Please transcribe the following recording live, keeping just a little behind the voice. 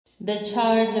The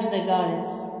charge of the goddess.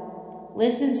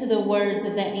 Listen to the words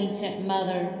of the ancient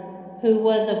mother, who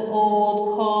was of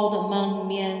old called among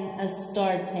men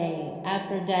Astarte,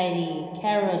 Aphrodite,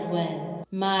 Carodwen,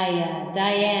 Maya,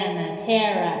 Diana,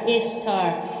 Tara,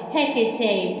 Ishtar,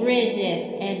 Hecate,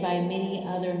 Bridget, and by many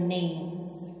other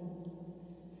names.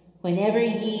 Whenever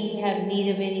ye have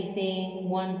need of anything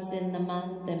once in the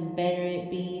month, and better it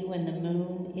be when the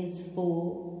moon is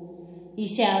full, ye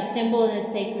shall assemble in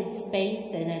a sacred space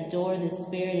and adore the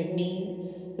spirit of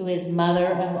me, who is mother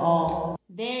of all.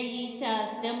 There ye shall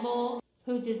assemble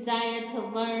who desire to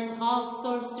learn all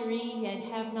sorcery, yet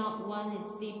have not won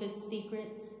its deepest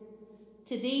secrets.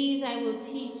 To these I will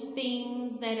teach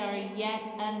things that are yet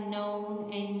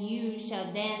unknown, and you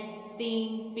shall dance,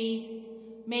 sing, feast,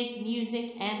 make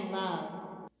music, and love,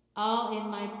 all in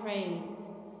my praise.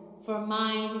 For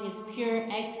mine is pure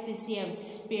ecstasy of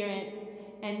spirit,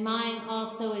 and mine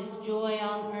also is joy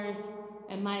on earth,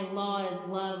 and my law is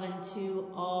love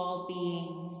unto all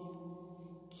beings.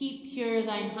 Keep pure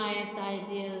thine highest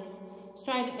ideas,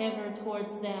 strive ever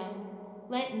towards them.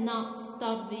 Let naught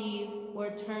stop thee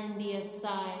or turn thee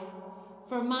aside.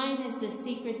 For mine is the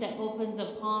secret that opens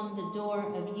upon the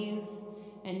door of youth,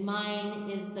 and mine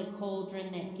is the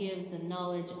cauldron that gives the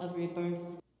knowledge of rebirth.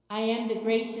 I am the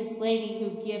gracious lady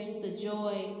who gives the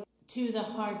joy to the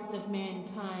hearts of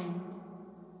mankind.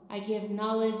 I give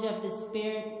knowledge of the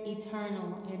spirit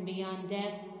eternal, and beyond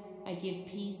death I give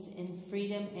peace and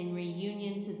freedom and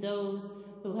reunion to those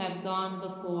who have gone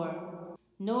before.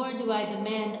 Nor do I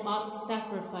demand aught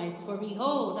sacrifice, for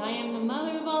behold, I am the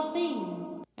mother of all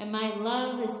things, and my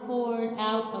love is poured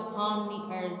out upon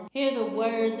the earth. Hear the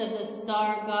words of the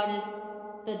star goddess,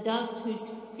 the dust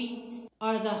whose feet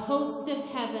are the host of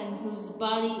heaven, whose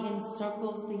body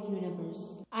encircles the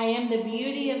universe. I am the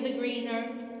beauty of the green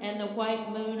earth, and the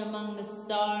white moon among the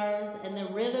stars, and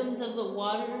the rhythms of the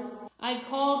waters. I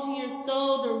call to your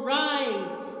soul to rise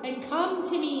and come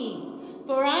to me,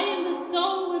 for I am the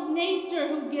soul of nature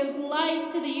who gives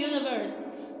life to the universe.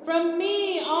 From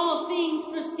me all things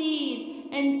proceed,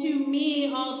 and to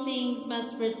me all things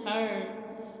must return.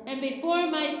 And before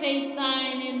my face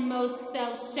thine inmost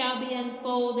self shall be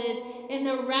unfolded in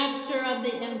the rapture of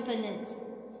the infinite.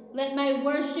 Let my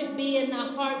worship be in the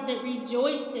heart that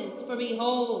rejoices, for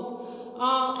behold,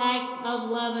 all acts of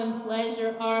love and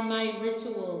pleasure are my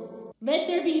rituals. Let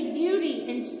there be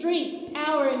beauty and strength,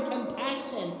 power and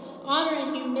compassion, honor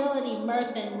and humility,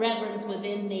 mirth and reverence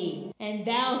within thee. And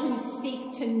thou who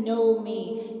seek to know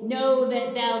me, know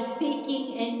that thou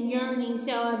seeking and yearning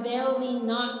shall avail thee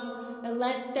not,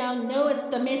 unless thou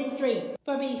knowest the mystery.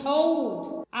 For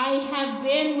behold, I have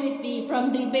been with thee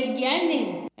from the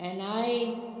beginning, and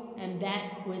I am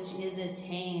that which is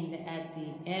attained at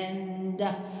the end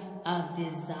of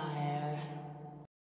desire.